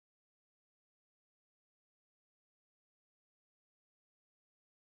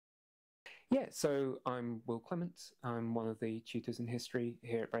Yeah, so I'm Will Clement. I'm one of the tutors in history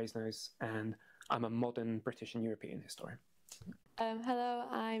here at Brasenose, and I'm a modern British and European historian. Hello,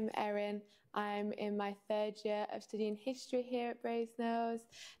 I'm Erin. I'm in my third year of studying history here at Brasenose.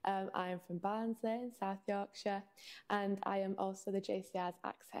 I'm from Barnsley in South Yorkshire, and I am also the JCR's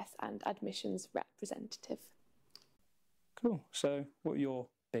Access and Admissions representative. Cool. So what are your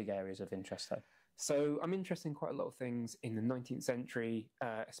big areas of interest though? So I'm interested in quite a lot of things in the 19th century,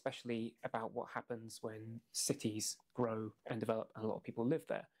 especially about what happens when cities grow and develop and a lot of people live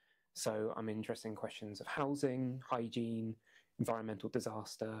there. So I'm interested in questions of housing, hygiene, environmental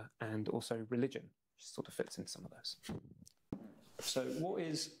disaster, and also religion, which sort of fits into some of those. So what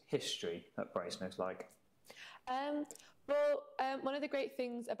is history at Brasenose like? One of the great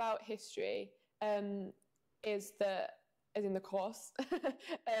things about history is that, as in the course,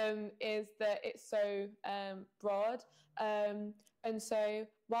 is that it's so broad. And so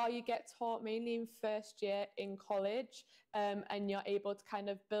while you get taught mainly in first year in college, and you're able to kind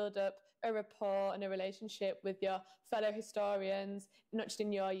of build up a rapport and a relationship with your fellow historians, not just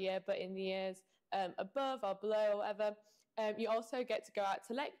in your year, but in the years above or below or whatever, you also get to go out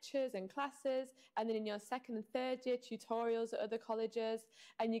to lectures and classes, and then in your second and third year, tutorials at other colleges,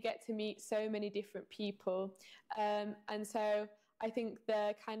 and you get to meet so many different people. And so I think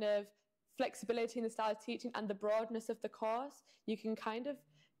the kind of flexibility in the style of teaching and the broadness of the course, you can kind of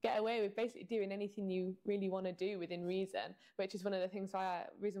get away with basically doing anything you really want to do within reason, which is one of the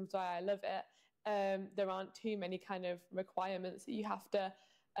reasons why I love it. There aren't too many kind of requirements that you have to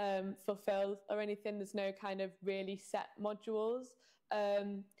fulfill or anything. There's no kind of really set modules.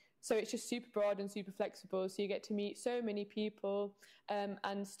 So it's just super broad and super flexible. So you get to meet so many people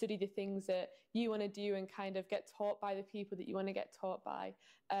and study the things that you want to do and kind of get taught by the people that you want to get taught by.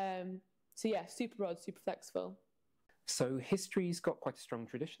 So yeah, super broad, super flexible. So history's got quite a strong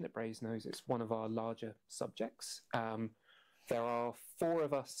tradition at Brasenose. It's one of our larger subjects. There are 4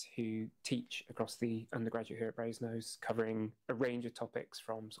 of us who teach across the undergraduate here at Brasenose, covering a range of topics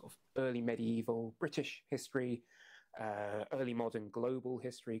from sort of early medieval British history, early modern global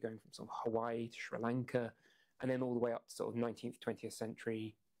history, going from sort of Hawaii to Sri Lanka, and then all the way up to sort of 19th, 20th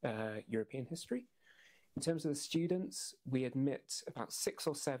century European history. In terms of the students, we admit about 6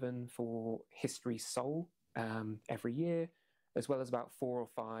 or 7 for History Sol every year, as well as about 4 or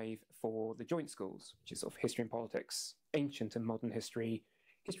 5 for the joint schools, which is sort of history and politics, ancient and modern history,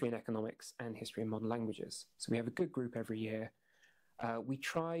 history and economics, and history and modern languages. So we have a good group every year. We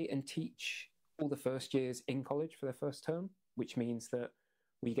try and teach all the first years in college for their first term, which means that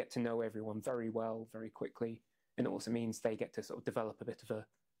we get to know everyone very well, very quickly, and it also means they get to sort of develop a bit of a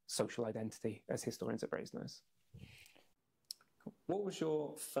social identity as historians at Brasenose. What was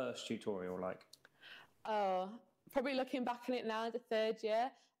your first tutorial like? Oh, probably looking back on it now as a third year,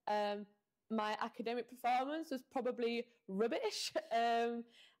 my academic performance was probably rubbish.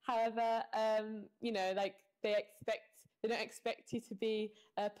 However, like they don't expect you to be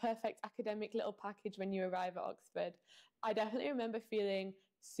a perfect academic little package when you arrive at Oxford. I definitely remember feeling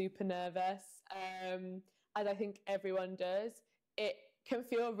super nervous, as I think everyone does. It can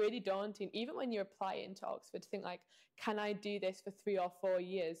feel really daunting, even when you apply into Oxford, to think like, can I do this for 3 or 4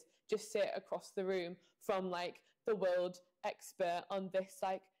 years? Just sit across the room from like the world expert on this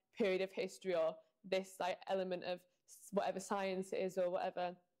like period of history or this like element of whatever science it is or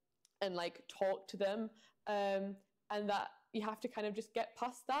whatever, and like talk to them. And that you have to kind of just get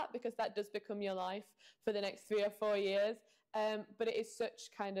past that, because that does become your life for the next 3 or 4 years. But it is such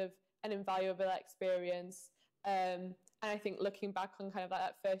kind of an invaluable experience. And I think looking back on kind of like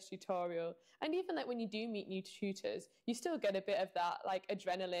that first tutorial, and even like when you do meet new tutors, you still get a bit of that like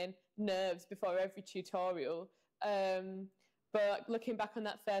adrenaline, nerves before every tutorial. But looking back on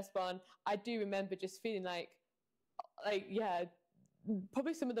that first one, I do remember just feeling like yeah,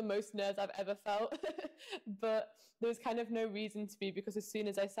 probably some of the most nerves I've ever felt. But there was kind of no reason to be, because as soon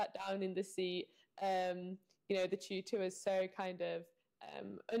as I sat down in the seat, the tutor was so kind of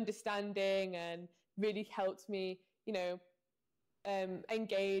understanding and really helped me,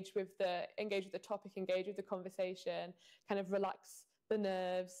 engage with the topic, engage with the conversation, kind of relax the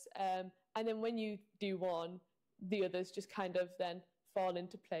nerves. And then when you do one, the others just kind of then fall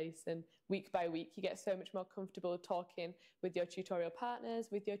into place. And week by week, you get so much more comfortable talking with your tutorial partners,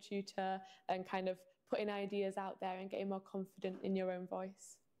 with your tutor, and kind of putting ideas out there and getting more confident in your own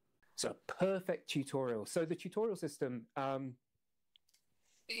voice. So perfect tutorial. So the tutorial system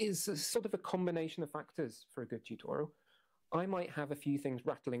is sort of a combination of factors for a good tutorial. I might have a few things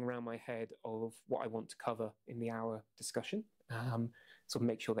rattling around my head of what I want to cover in the hour discussion, sort of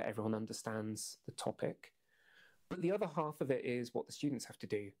make sure that everyone understands the topic. But the other half of it is what the students have to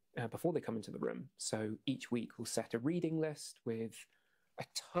do before they come into the room. So each week we'll set a reading list with a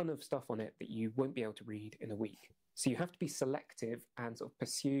ton of stuff on it that you won't be able to read in a week. So you have to be selective and sort of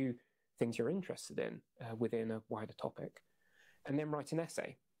pursue things you're interested in within a wider topic. And then write an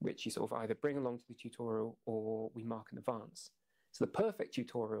essay, which you sort of either bring along to the tutorial or we mark in advance. So the perfect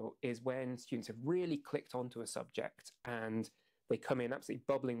tutorial is when students have really clicked onto a subject and they come in absolutely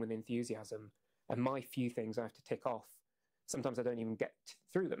bubbling with enthusiasm. And my few things I have to tick off, sometimes I don't even get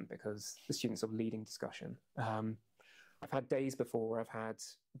through them because the students are leading discussion. I've had days before where I've had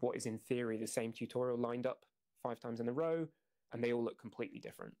what is in theory the same tutorial lined up 5 times in a row, and they all look completely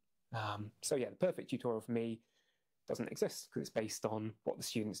different. So yeah, the perfect tutorial for me doesn't exist because it's based on what the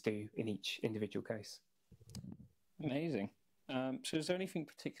students do in each individual case. Amazing. So is there anything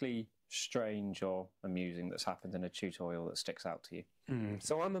particularly strange or amusing that's happened in a tutorial that sticks out to you?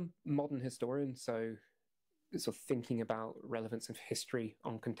 So I'm a modern historian, so sort of thinking about relevance of history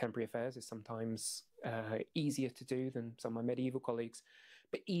on contemporary affairs is sometimes easier to do than some of my medieval colleagues.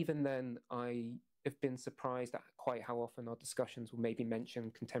 But even then, I have been surprised at quite how often our discussions will maybe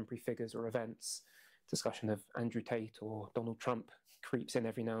mention contemporary figures or events. Discussion of Andrew Tate or Donald Trump creeps in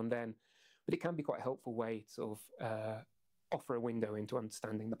every now and then, but it can be quite a helpful way to sort of offer a window into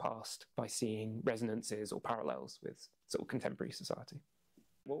understanding the past by seeing resonances or parallels with sort of contemporary society.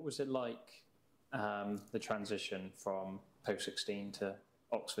 What was it like, the transition from post-16 to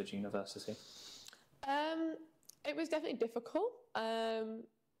Oxford University? It was definitely difficult. I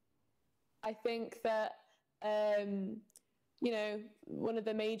think that you know, one of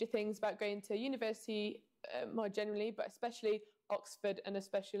the major things about going to university more generally, but especially Oxford and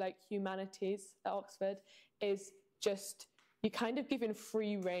especially like humanities at Oxford, is just you're kind of given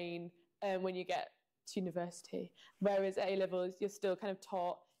free rein when you get to university. Whereas at A-levels, you're still kind of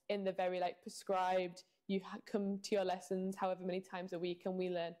taught in the very like prescribed, you come to your lessons however many times a week and we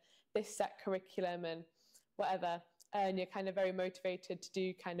learn this set curriculum and whatever. And you're kind of very motivated to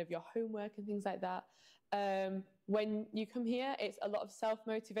do kind of your homework and things like that. When you come here, it's a lot of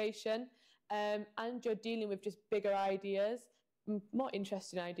self-motivation and you're dealing with just bigger ideas, more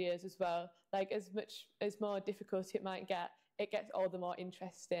interesting ideas as well. Like as much as more difficulty it might get, it gets all the more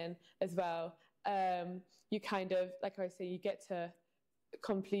interesting as well. You kind of, like I say, you get to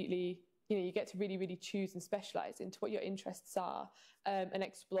completely, you know, you get to really, really choose and specialise into what your interests are and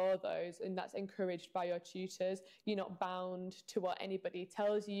explore those. And that's encouraged by your tutors. You're not bound to what anybody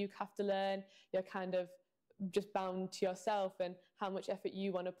tells you have to learn. You're kind of just bound to yourself and how much effort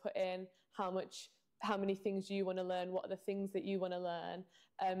you want to put in, how many things you want to learn, what are the things that you want to learn,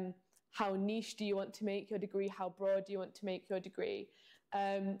 how niche do you want to make your degree, how broad do you want to make your degree.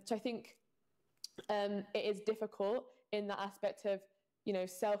 So I think it is difficult in that aspect of, you know,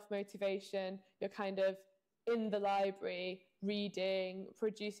 self-motivation. You're kind of in the library, reading,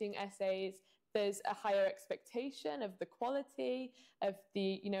 producing essays. There's a higher expectation of the quality, of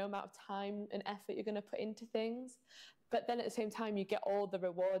the, you know, amount of time and effort you're going to put into things. But then at the same time, you get all the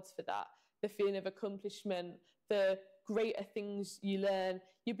rewards for that, the feeling of accomplishment, the greater things you learn.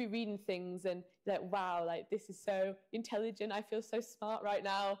 You'll be reading things and like, wow, like this is so intelligent. I feel so smart right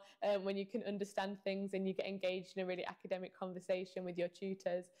now. When you can understand things and you get engaged in a really academic conversation with your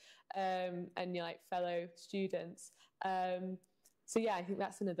tutors and your like fellow students. So yeah, I think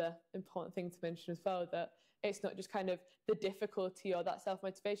that's another important thing to mention as well, that it's not just kind of the difficulty or that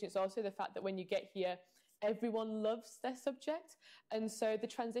self-motivation, it's also the fact that when you get here, everyone loves their subject. And so the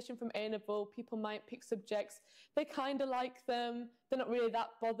transition from A-level, people might pick subjects, they kind of like them, they're not really that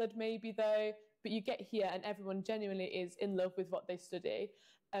bothered maybe though, but you get here and everyone genuinely is in love with what they study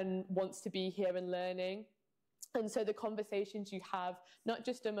and wants to be here and learning. And so the conversations you have, not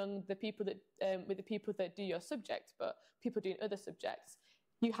just among the people that, with the people that do your subject, but people doing other subjects,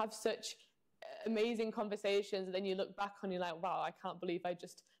 you have such amazing conversations, and then you look back on, you're like, wow, I can't believe I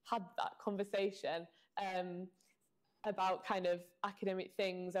just had that conversation about kind of academic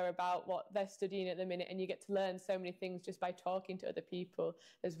things or about what they're studying at the minute, and you get to learn so many things just by talking to other people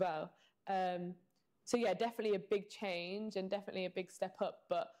as well. So yeah, definitely a big change and definitely a big step up,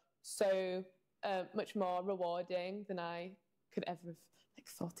 but so much more rewarding than I could ever have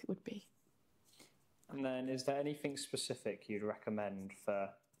thought it would be. And then is there anything specific you'd recommend for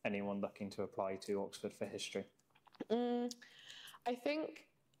anyone looking to apply to Oxford for history? I think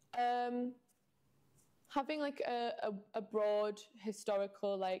having like a broad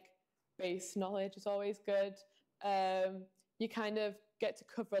historical like base knowledge is always good. You kind of get to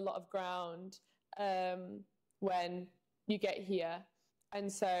cover a lot of ground when you get here.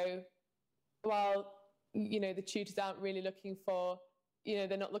 And so while, you know, the tutors aren't really looking for you know,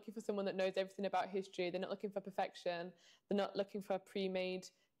 they're not looking for someone that knows everything about history. They're not looking for perfection. They're not looking for pre-made,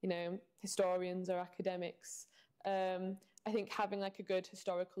 you know, historians or academics. I think having like a good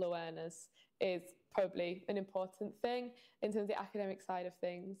historical awareness is probably an important thing in terms of the academic side of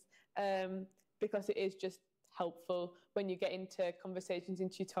things, because it is just helpful when you get into conversations in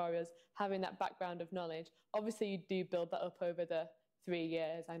tutorials, having that background of knowledge. Obviously, you do build that up over the 3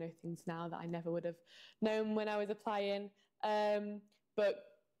 years. I know things now that I never would have known when I was applying, but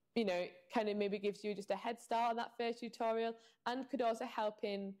you know, kind of maybe gives you just a head start on that first tutorial, and could also help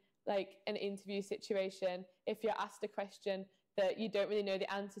in like an interview situation if you're asked a question that you don't really know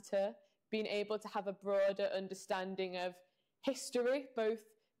the answer to, being able to have a broader understanding of history, both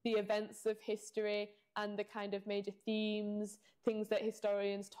the events of history and the kind of major themes, things that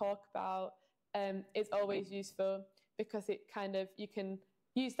historians talk about, is always useful, because it kind of, you can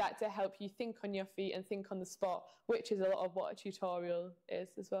use that to help you think on your feet and think on the spot, which is a lot of what a tutorial is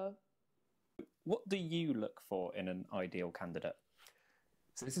as well. What do you look for in an ideal candidate?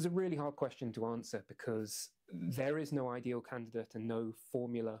 So this is a really hard question to answer, because there is no ideal candidate and no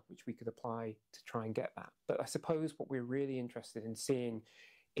formula which we could apply to try and get that. But I suppose what we're really interested in seeing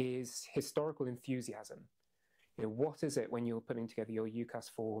is historical enthusiasm. You know, what is it when you're putting together your UCAS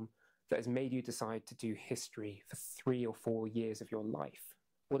form that has made you decide to do history for 3 or 4 years of your life?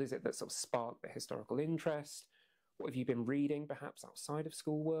 What is it that sort of sparked the historical interest? What have you been reading perhaps outside of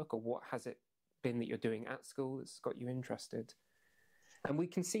schoolwork, or what has it been that you're doing at school that's got you interested? And we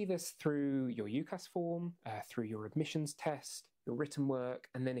can see this through your UCAS form, through your admissions test, your written work,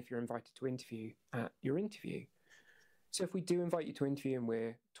 and then if you're invited to interview, at your interview. So if we do invite you to interview and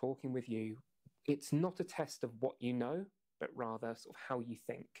we're talking with you, it's not a test of what you know, but rather sort of how you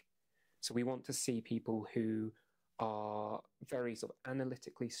think. So we want to see people who are very sort of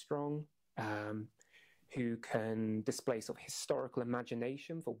analytically strong, who can display sort of historical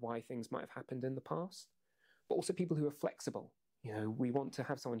imagination for why things might have happened in the past, but also people who are flexible. You know, we want to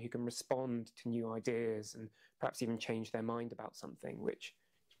have someone who can respond to new ideas and perhaps even change their mind about something, which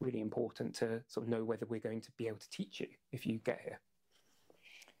is really important to sort of know whether we're going to be able to teach you if you get here.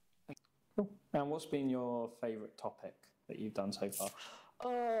 Cool. And what's been your favourite topic that you've done so far?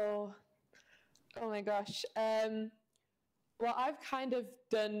 Oh my gosh. Well, I've kind of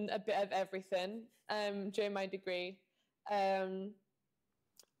done a bit of everything during my degree.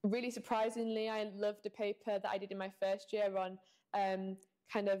 Really surprisingly, I loved a paper that I did in my first year on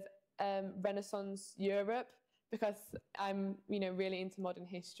Renaissance Europe, because I'm, you know, really into modern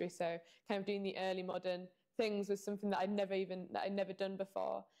history. So kind of doing the early modern things was something that I'd never done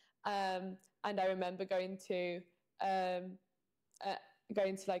before. And I remember going to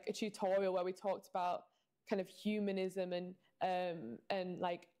like a tutorial where we talked about kind of humanism and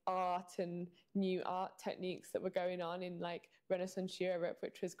like art and new art techniques that were going on in like Renaissance Europe,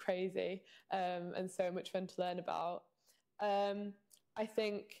 which was crazy, and so much fun to learn about. I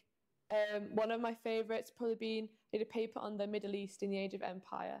think one of my favourites probably been, I did a paper on the Middle East in the Age of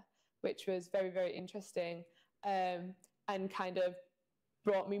Empire, which was very, very interesting, and kind of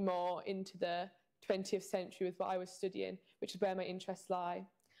brought me more into the 20th century with what I was studying, which is where my interests lie.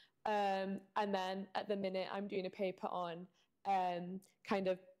 And then at the minute, I'm doing a paper on kind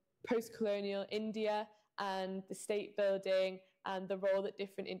of post-colonial India and the state building and the role that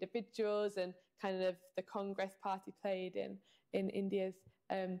different individuals and kind of the Congress Party played in India's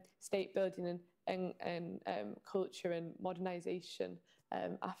state building and culture and modernization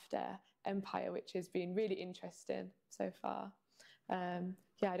after empire, which has been really interesting so far.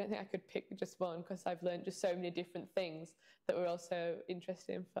 Yeah, I don't think I could pick just one, because I've learned just so many different things that were also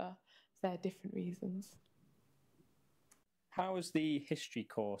interesting for their different reasons. How has the history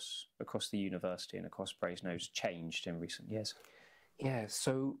course across the university and across Brasenose changed in recent years? Yeah,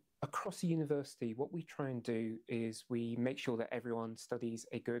 so across the university, what we try and do is we make sure that everyone studies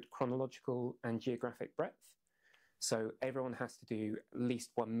a good chronological and geographic breadth. So everyone has to do at least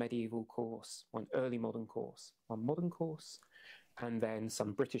one medieval course, one early modern course, one modern course, and then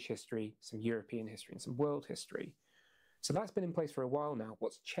some British history, some European history, and some world history. So that's been in place for a while now.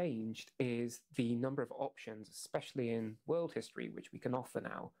 What's changed is the number of options, especially in world history, which we can offer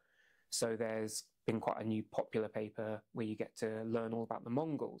now. So there's been quite a new popular paper where you get to learn all about the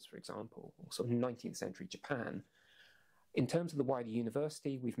Mongols, for example, or sort of 19th century Japan. In terms of the wider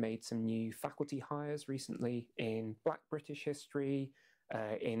university, we've made some new faculty hires recently in Black British history,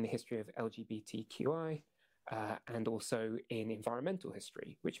 in the history of LGBTQI, and also in environmental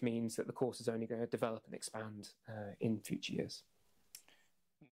history, which means that the course is only going to develop and expand in future years.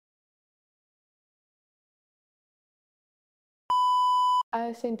 I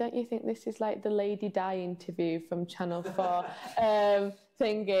was saying, don't you think this is like the Lady Di interview from Channel 4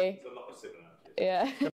 thingy? There's a lot of similarities. Yeah.